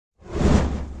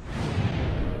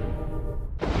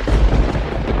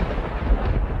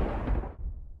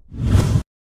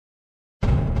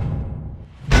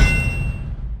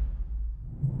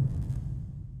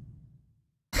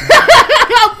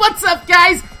What's up,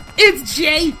 guys? It's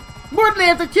Jay,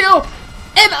 MorninAfterKill,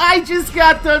 and I just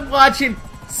got done watching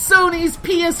Sony's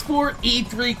PS4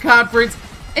 E3 conference,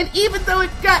 and even though it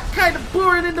got kind of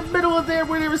boring in the middle of there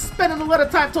where they were spending a lot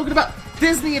of time talking about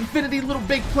Disney Infinity Little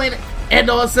Big Planet and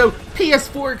also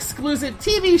PS4 exclusive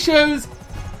TV shows,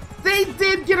 they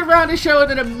did get around to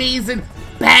showing an amazing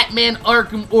Batman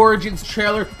Arkham Origins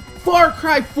trailer. Far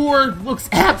Cry 4 looks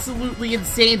absolutely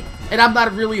insane, and I'm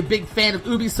not really a big fan of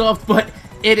Ubisoft, but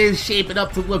it is shaping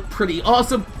up to look pretty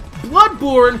awesome.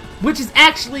 Bloodborne, which is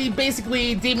actually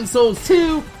basically Demon Souls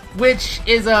 2, which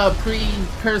is a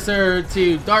precursor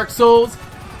to Dark Souls,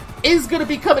 is going to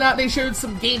be coming out, and they showed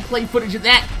some gameplay footage of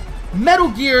that. Metal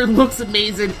Gear looks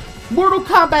amazing. Mortal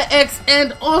Kombat X,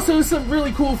 and also some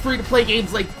really cool free-to-play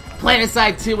games like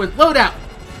PlanetSide 2 and Loadout.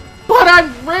 But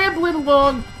I'm rambling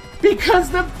along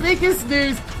because the biggest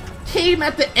news came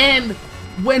at the end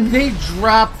when they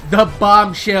dropped the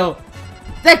bombshell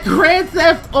that Grand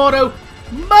Theft Auto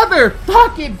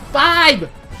motherfucking 5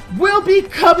 will be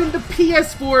coming to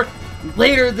PS4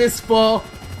 later this fall,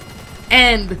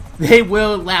 and they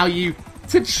will allow you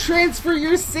to transfer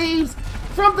your saves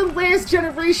from the last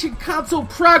generation console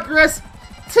progress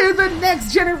to the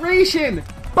next generation.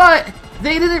 But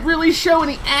they didn't really show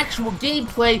any actual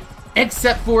gameplay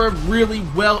except for a really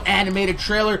well animated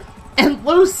trailer, and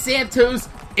Los Santos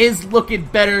is looking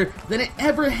better than it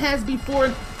ever has before.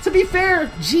 And to be fair,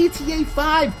 GTA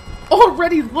 5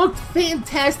 already looked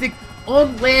fantastic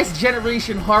on last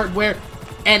generation hardware,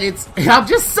 and I'm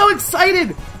just so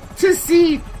excited to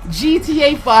see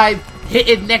GTA 5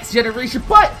 hitting next generation.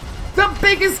 But the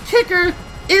biggest kicker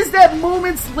is that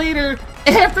moments later,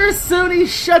 after Sony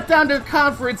shut down their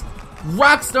conference,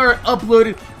 Rockstar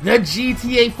uploaded the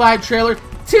GTA 5 trailer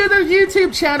to their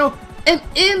YouTube channel, and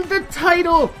in the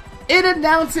title, it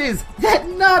announces that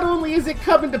not only is it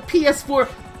coming to PS4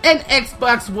 and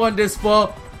Xbox One this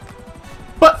fall,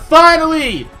 but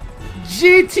finally,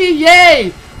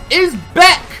 GTA is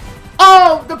back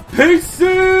on the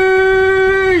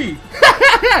PC!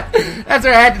 That's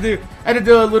what I had to do. I had to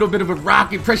do a little bit of a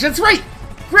rock impression. That's right!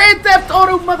 Grand Theft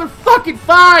Auto motherfucking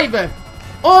 5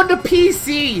 on the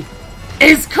PC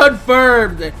is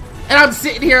confirmed. And I'm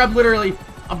sitting here, I'm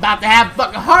about to have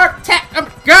fucking heart attack.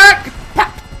 I'm got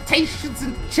palpitations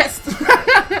in chest.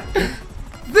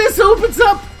 This opens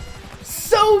up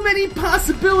so many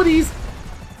possibilities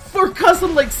for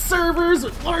custom like servers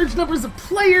with large numbers of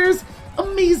players,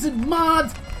 amazing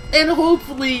mods, and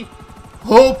hopefully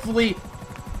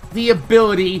the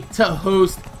ability to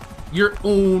host your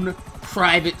own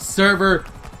private server.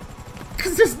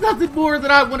 Because there's nothing more that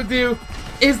I want to do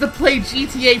is to play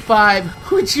GTA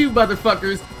 5 with you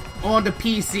motherfuckers on the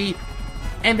PC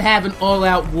and have an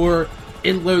all-out war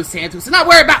in Los Santos and not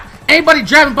worry about anybody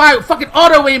driving by with fucking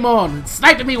auto aim on and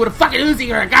sniping me with a fucking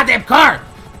Uzi or a goddamn car.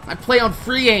 I play on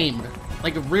free aim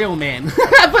like a real man.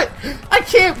 But I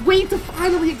can't wait to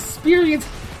finally experience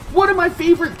one of my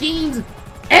favorite games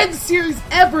and series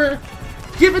ever,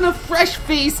 given a fresh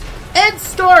face and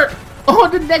start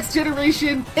on the next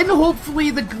generation, and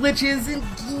hopefully the glitches and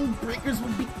game breakers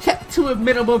will be kept to a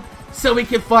minimum so we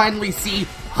can finally see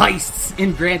heists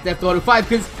in Grand Theft Auto 5.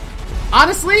 Because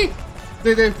honestly,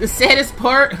 the saddest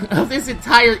part of this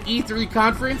entire E3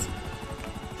 conference,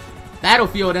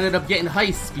 Battlefield ended up getting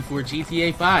heists before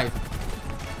GTA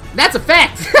 5. That's a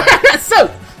fact.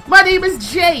 So, my name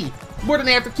is Jay,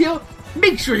 MorninAfterKill.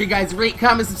 Make sure you guys rate,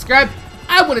 comment, subscribe.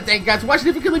 I want to thank you guys for watching.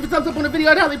 If you could leave a thumbs up on the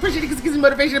video, I'd highly appreciate it because it gives me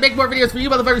motivation to make more videos for you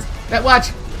motherfuckers that watch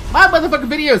my motherfucking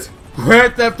videos.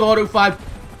 Grand Theft Auto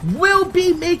 5 will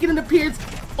be making an appearance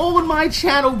on my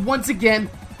channel once again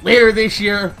later this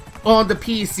year on the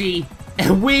PC,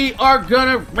 and we are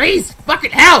gonna raise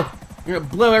fucking hell. We're gonna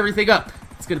blow everything up.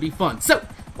 It's gonna be fun. So,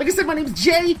 like I said, my name is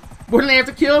Jay,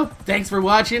 MorninAfterKill. Thanks for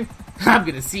watching. I'm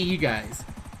gonna see you guys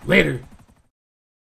later.